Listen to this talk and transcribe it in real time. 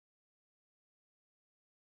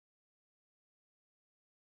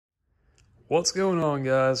What's going on,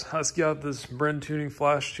 guys? I just got this BrenTuning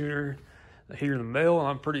flash tuner here in the mail, and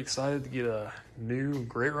I'm pretty excited to get a new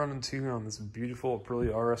great running tune on this beautiful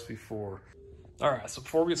Aprilia RSV4. Alright, so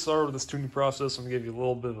before we get started with this tuning process, I'm going to give you a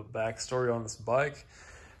little bit of a backstory on this bike.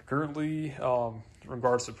 Currently, in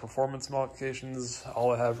regards to performance modifications,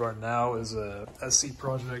 all I have right now is a SC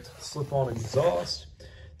Project slip-on exhaust.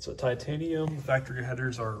 It's a titanium. Factory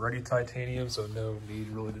headers are already titanium, so no need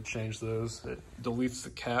really to change those. It deletes the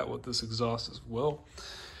cat with this exhaust as well.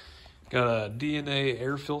 Got a DNA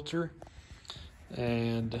air filter,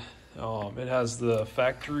 and it has the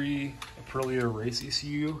factory Aprilia Race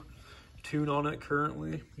ECU tune on it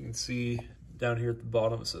currently. You can see down here at the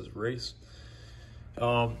bottom it says Race.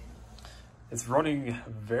 It's running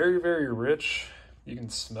very, very rich. You can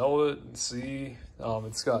smell it and see.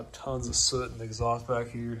 It's got tons of soot in the exhaust back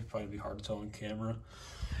here. It'd probably be hard to tell on camera.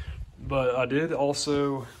 But I did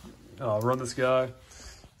also run this guy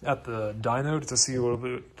at the dyno to see what it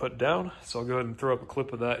would put down. So I'll go ahead and throw up a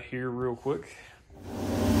clip of that here real quick.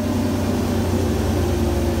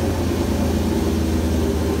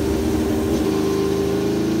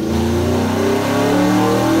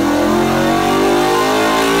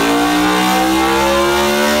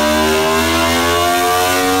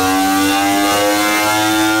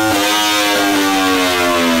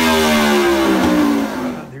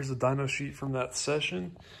 Dyno sheet from that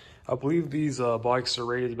session. I believe these bikes are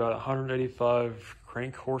rated about 185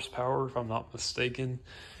 crank horsepower, if I'm not mistaken.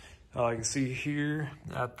 You can see here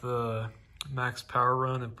at the max power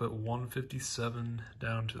run, it put 157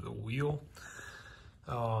 down to the wheel.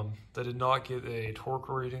 They did not get a torque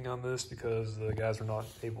rating on this because the guys were not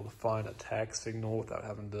able to find a tach signal without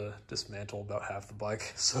having to dismantle about half the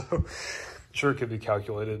bike. So I'm sure it could be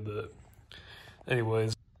calculated, but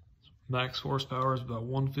anyways. Max horsepower is about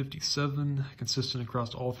 157, consistent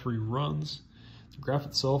across all three runs. The graph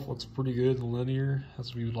itself looks pretty good and linear,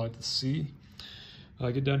 as we would like to see.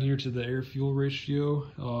 Get down here to the air-fuel ratio.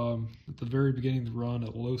 At the very beginning of the run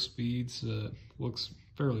at low speeds, looks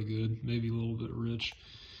fairly good, maybe a little bit rich.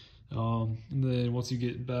 And then once you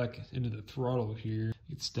get back into the throttle here,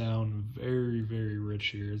 it's down very, very rich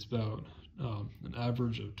here. It's about an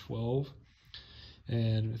average of 12.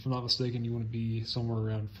 And if I'm not mistaken, you want to be somewhere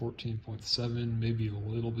around 14.7, maybe a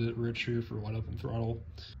little bit richer for wide open throttle.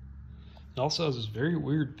 It also has this very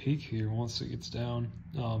weird peak here once it gets down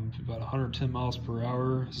to about 110 miles per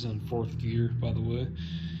hour. This is in fourth gear, by the way.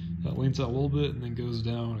 It leans out a little bit and then goes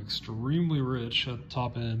down extremely rich at the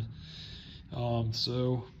top end.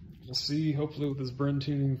 So we'll see, hopefully with this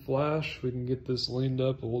BrenTuning flash, we can get this leaned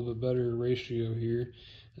up a little bit better ratio here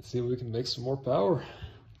and see if we can make some more power.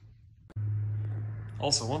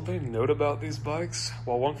 Also, one thing to note about these bikes,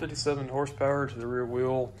 while 157 horsepower to the rear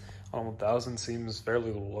wheel on 1000 seems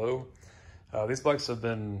fairly low, these bikes have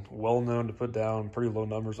been well known to put down pretty low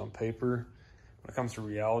numbers on paper. When it comes to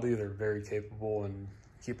reality, they're very capable and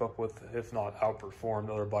keep up with, if not outperform,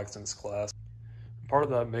 other bikes in this class. Part of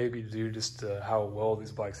that may be due just to how well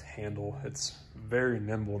these bikes handle. It's very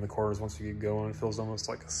nimble in the corners once you get going. It feels almost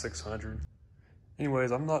like a 600.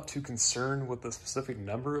 Anyways, I'm not too concerned with the specific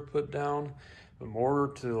number it put down, but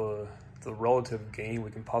more to the relative gain we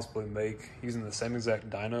can possibly make using the same exact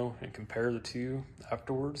dyno and compare the two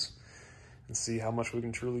afterwards and see how much we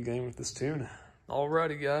can truly gain with this tune.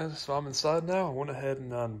 Alrighty guys, so I'm inside now. I went ahead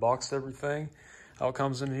and unboxed everything. How it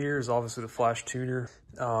comes in here is obviously the flash tuner.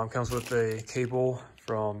 Comes with a cable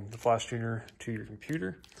from the flash tuner to your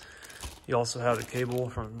computer. You also have the cable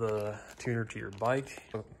from the tuner to your bike.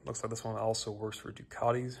 Looks like this one also works for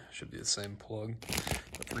Ducatis. Should be the same plug.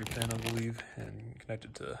 A 3-pin, I believe, and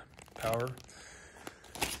connected to power.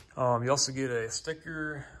 You also get a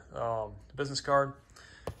sticker, business card,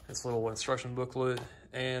 this little instruction booklet,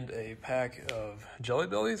 and a pack of Jelly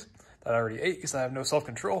Bellies that I already ate because I have no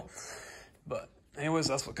self-control. But anyways,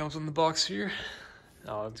 that's what comes in the box here.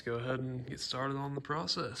 Now let's go ahead and get started on the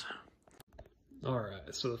process.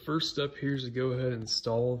 Alright, so the first step here is to go ahead and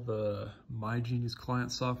install the MyGenius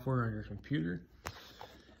client software on your computer.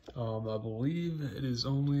 I believe it is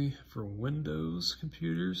only for Windows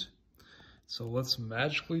computers. So let's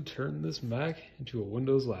magically turn this Mac into a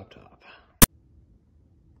Windows laptop.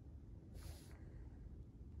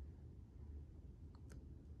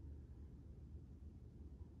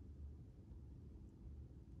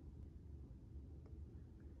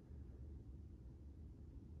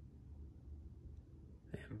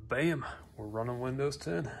 And bam, we're running Windows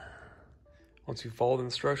 10. Once you follow the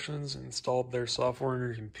instructions and installed their software on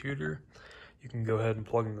your computer, you can go ahead and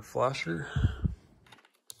plug in the flasher.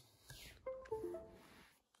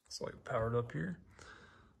 It's like powered up here.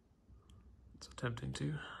 It's attempting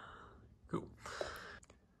to. Cool.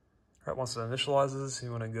 All right, once it initializes, you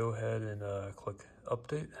want to go ahead and click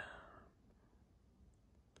Update.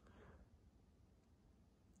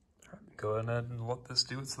 All right, go ahead and let this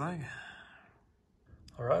do its thing.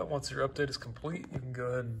 All right, once your update is complete, you can go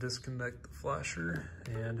ahead and disconnect the flasher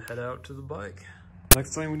and head out to the bike.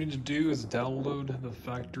 Next thing we need to do is download the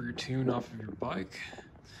factory tune off of your bike.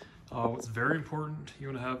 What's very important, you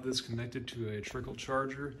want to have this connected to a trickle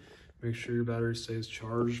charger. Make sure your battery stays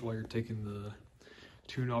charged while you're taking the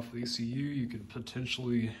tune off the ECU. You could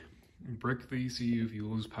potentially brick the ECU if you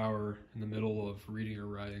lose power in the middle of reading or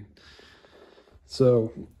writing.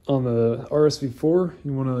 So on the RSV4,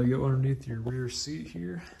 you want to go underneath your rear seat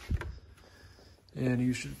here, and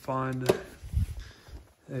you should find a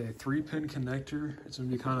 3-pin connector. It's going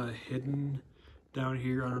to be kind of hidden down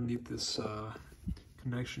here underneath this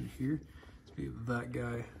connection here. It's be that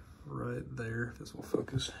guy right there, if this will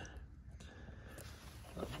focus.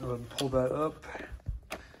 Go ahead and pull that up.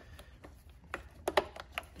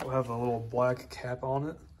 We'll have a little black cap on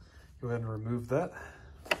it. Go ahead and remove that.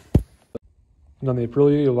 And on the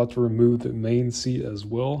Aprilia, you'll have to remove the main seat as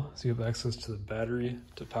well, so you have access to the battery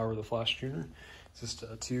to power the flash tuner. It's just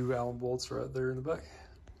 2 Allen bolts right there in the back.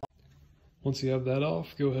 Once you have that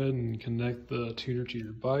off, go ahead and connect the tuner to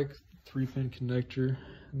your bike. 3-pin connector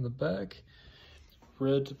in the back.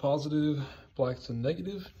 Red to positive, black to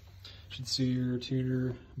negative. You should see your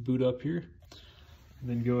tuner boot up here. And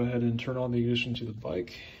then go ahead and turn on the ignition to the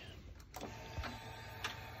bike.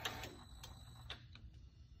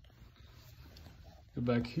 Go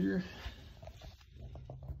back here.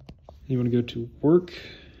 You want to go to work.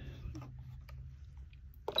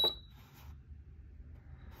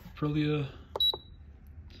 Aprilia.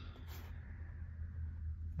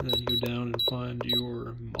 Then you go down and find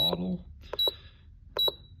your model.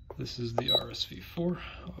 This is the RSV4,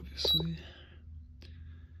 obviously.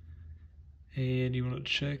 And you want to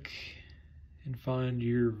check and find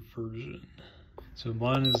your version. So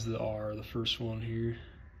mine is the R, the first one here.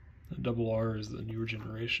 The double R is the newer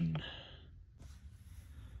generation.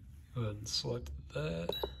 Go ahead and select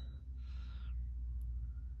that.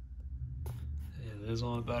 And it is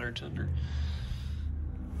on a battery tender.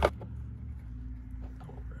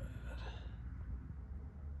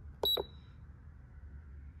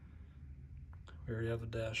 We already have the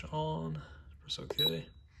dash on. Press OK.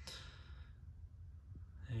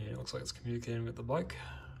 And it looks like it's communicating with the bike.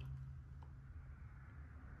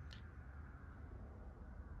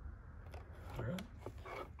 All right.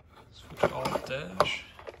 Switch off dash.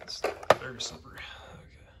 It's very slippery.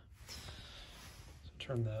 Okay. So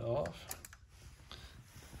turn that off.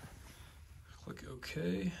 Click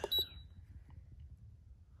OK.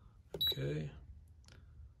 OK.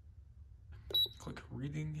 Click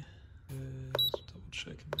reading. Let's double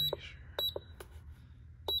check and make sure.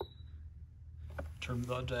 Turn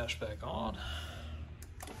the dash back on.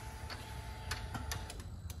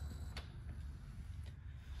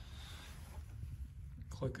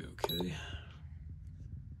 Click OK.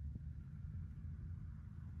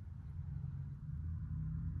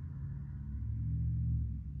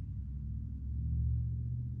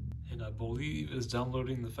 And I believe it's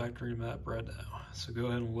downloading the factory map right now. So go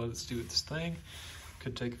ahead and let it do its thing.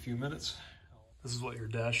 Could take a few minutes. This is what your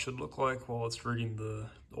dash should look like while it's reading the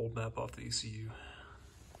old map off the ECU.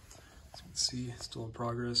 As you can see, it's still in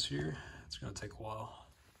progress here. It's gonna take a while.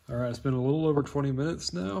 All right, it's been a little over 20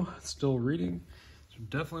 minutes now. It's still reading. So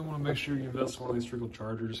definitely wanna make sure you invest in one of these trickle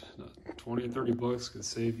chargers. 20 or 30 bucks could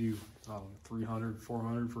save you 300,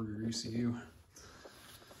 400 for your ECU.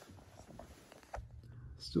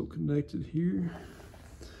 Still connected here.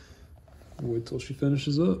 Wait till she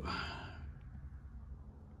finishes up.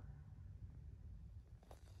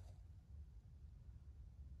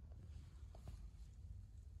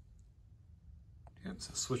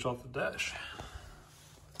 So switch off the dash.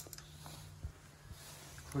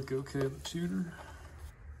 Click OK on the tuner.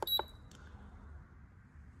 It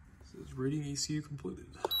says reading ECU completed.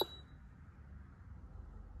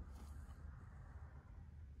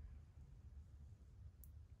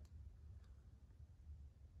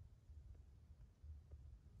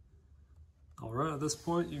 All right, at this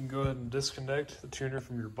point, you can go ahead and disconnect the tuner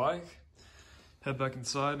from your bike, head back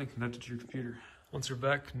inside and connect it to your computer. Once you're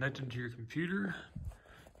back connected to your computer,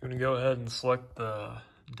 you're going to go ahead and select the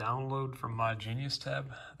download from My Genius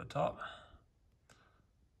tab at the top.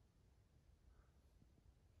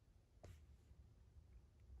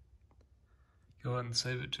 Go ahead and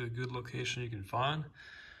save it to a good location you can find.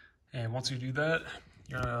 And once you do that,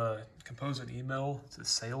 you're going to compose an email to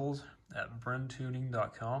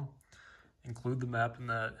sales@BrenTuning.com. Include the map in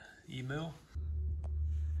that email.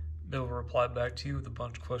 They'll reply back to you with a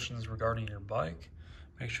bunch of questions regarding your bike.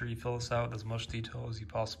 Make sure you fill this out with as much detail as you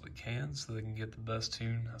possibly can so they can get the best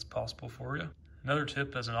tune as possible for you. Another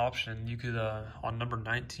tip as an option, you could, on number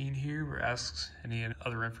 19 here, where it asks any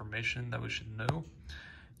other information that we should know,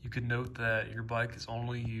 you could note that your bike is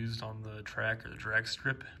only used on the track or the drag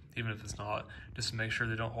strip, even if it's not, just to make sure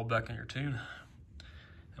they don't hold back on your tune.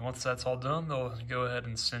 And once that's all done, they'll go ahead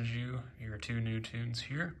and send you your 2 new tunes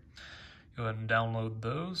here. Go ahead and download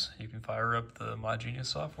those. You can fire up the MyGenius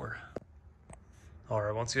software.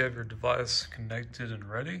 Alright, once you have your device connected and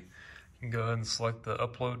ready, you can go ahead and select the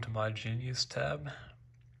Upload to MyGenius tab.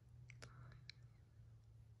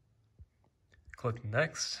 Click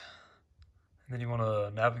Next, and then you want to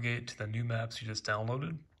navigate to the new maps you just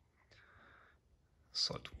downloaded.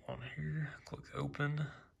 Select one here, click Open.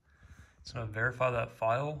 It's going to verify that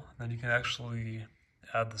file, and then you can actually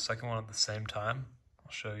add the second one at the same time.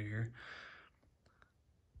 I'll show you here.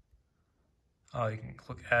 You can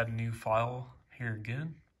click Add New File here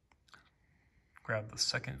again. Grab the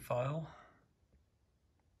second file.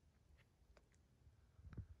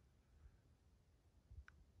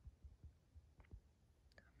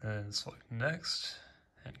 Then select Next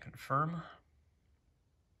and Confirm.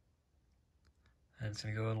 And it's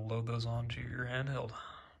going to go ahead and load those onto your handheld.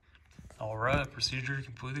 Alright, procedure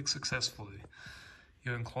completed successfully.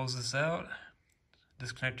 Go ahead and close this out,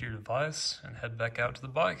 disconnect your device, and head back out to the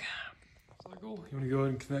bike. Cycle. You want to go ahead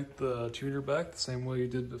and connect the tuner back the same way you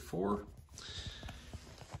did before.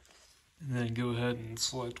 And then go ahead and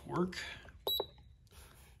select Work.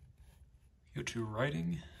 Go to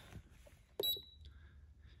Writing.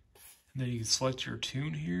 And then you can select your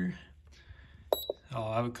tune here.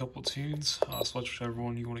 I have a couple tunes. Select whichever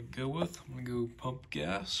one you want to go with. I'm going to go Pump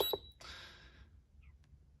Gas.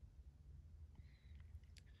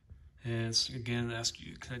 And it's, again, ask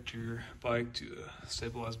you to connect your bike to a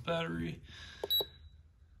stabilized battery.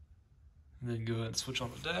 And then go ahead and switch on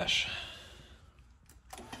the dash.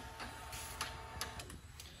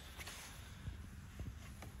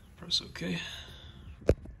 Press OK.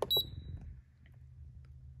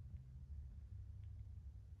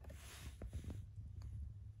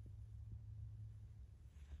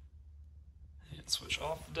 And switch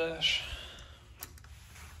off the dash.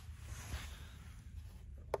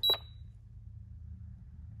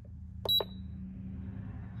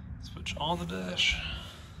 Switch on the dash.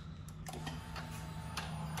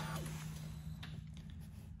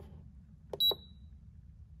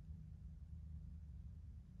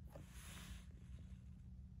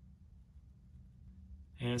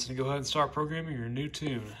 And it's going to go ahead and start programming your new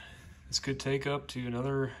tune. This could take up to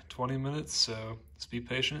another 20 minutes, so just be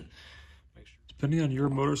patient. Depending on your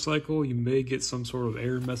motorcycle, you may get some sort of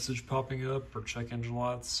error message popping up or check engine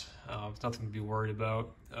lights. It's nothing to be worried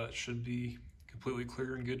about. It should be completely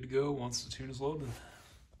clear and good to go once the tune is loaded.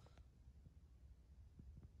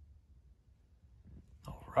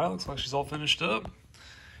 Alright, looks like she's all finished up.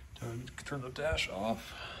 Turn the dash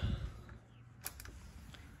off.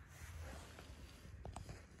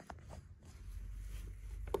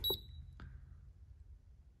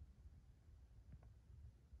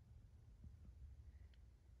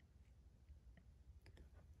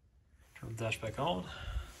 Turn the dash back on.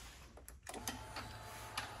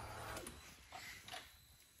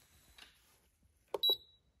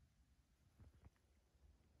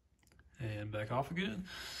 And back off again.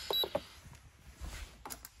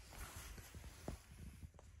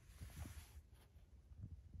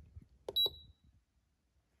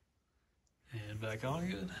 And back on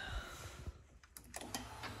again.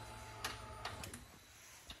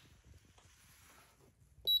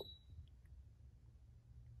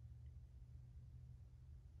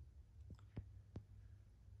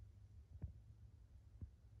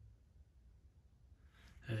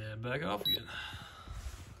 And back off again.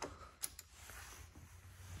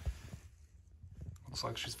 Looks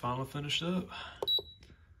like she's finally finished up.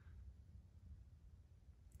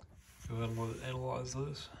 Go ahead and let it analyze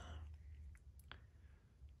this.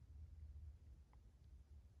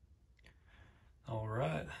 All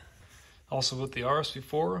right. Also with the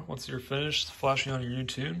RSV4, once you're finished flashing on your new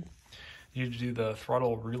tune, you need to do the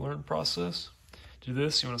throttle relearn process. To do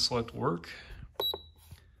this, you want to select Work,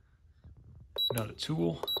 go to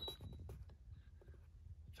Tool,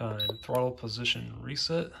 find Throttle Position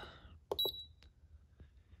Reset.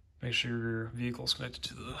 Make sure your vehicle is connected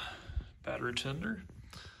to the battery tender.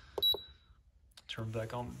 Turn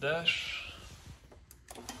back on the dash.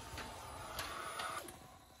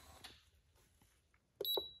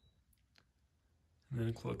 And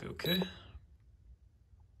then click OK.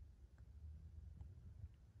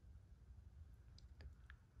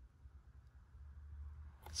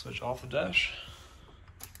 Switch off the dash.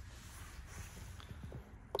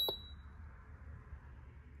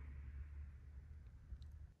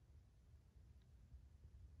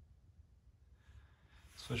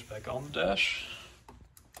 Switch back on the dash.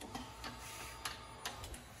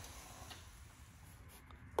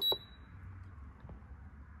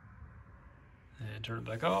 And turn it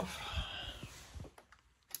back off.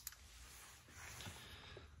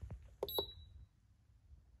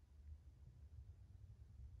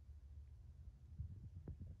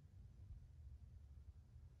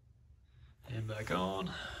 And back on.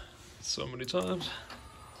 So many times.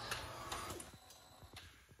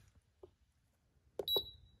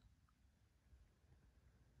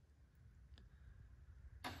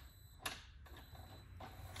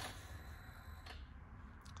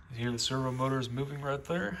 You hear the servo motor is moving right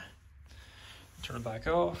there. Turn it back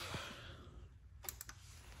off.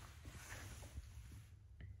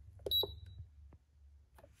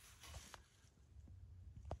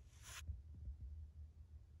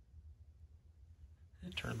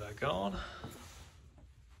 And turn it back on.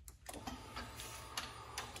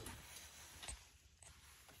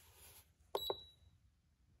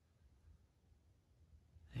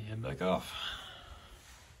 And back off.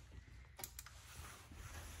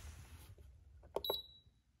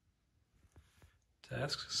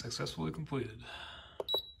 Task successfully completed.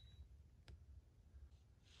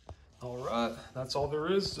 Alright, that's all there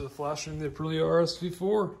is to flashing the Aprilia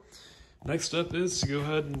RSV4. Next step is to go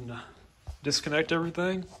ahead and disconnect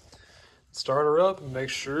everything, start her up, and make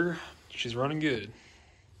sure she's running good.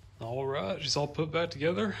 Alright, she's all put back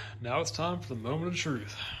together. Now it's time for the moment of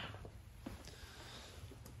truth.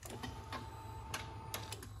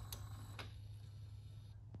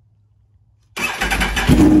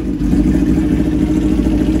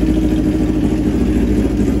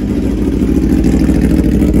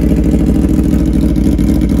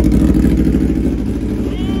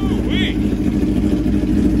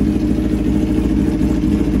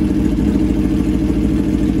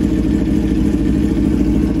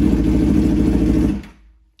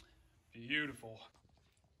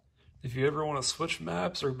 If you ever want to switch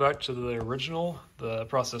maps or back to the original, the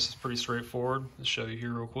process is pretty straightforward. I'll show you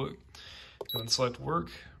here real quick. Go and select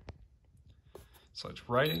work, select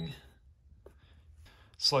writing,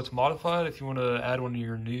 select modified if you want to add one of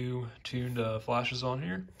your new tuned flashes on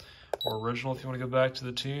here, or original if you want to go back to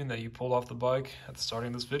the tune that you pulled off the bike at the starting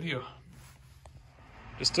of this video.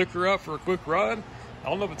 Just took her out for a quick ride. I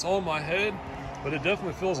don't know if it's all in my head, but it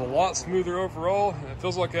definitely feels a lot smoother overall. And it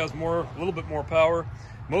feels like it has a little bit more power.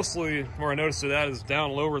 Mostly where I noticed it at is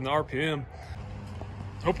down lower in the RPM.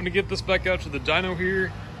 Hoping to get this back out to the dyno here,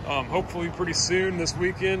 hopefully pretty soon this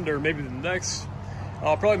weekend or maybe the next.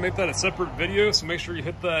 I'll probably make that a separate video, so make sure you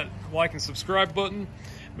hit that like and subscribe button.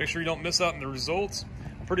 Make sure you don't miss out on the results.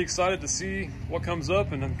 I'm pretty excited to see what comes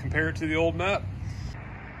up and then compare it to the old map.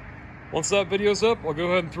 Once that video's up, I'll go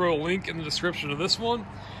ahead and throw a link in the description of this one.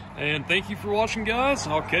 And thank you for watching, guys,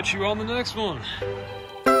 and I'll catch you on the next one.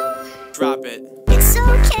 Drop it. It's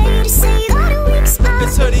okay to say that a weak spot.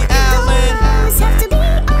 It's Hoodie Allen. Have to be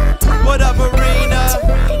on top. What up, Arena?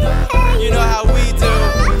 You know how we do.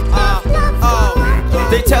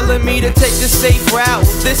 They telling me to take the safe route.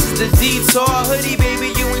 This is the detour. Hoodie,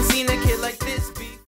 baby, you ain't seen a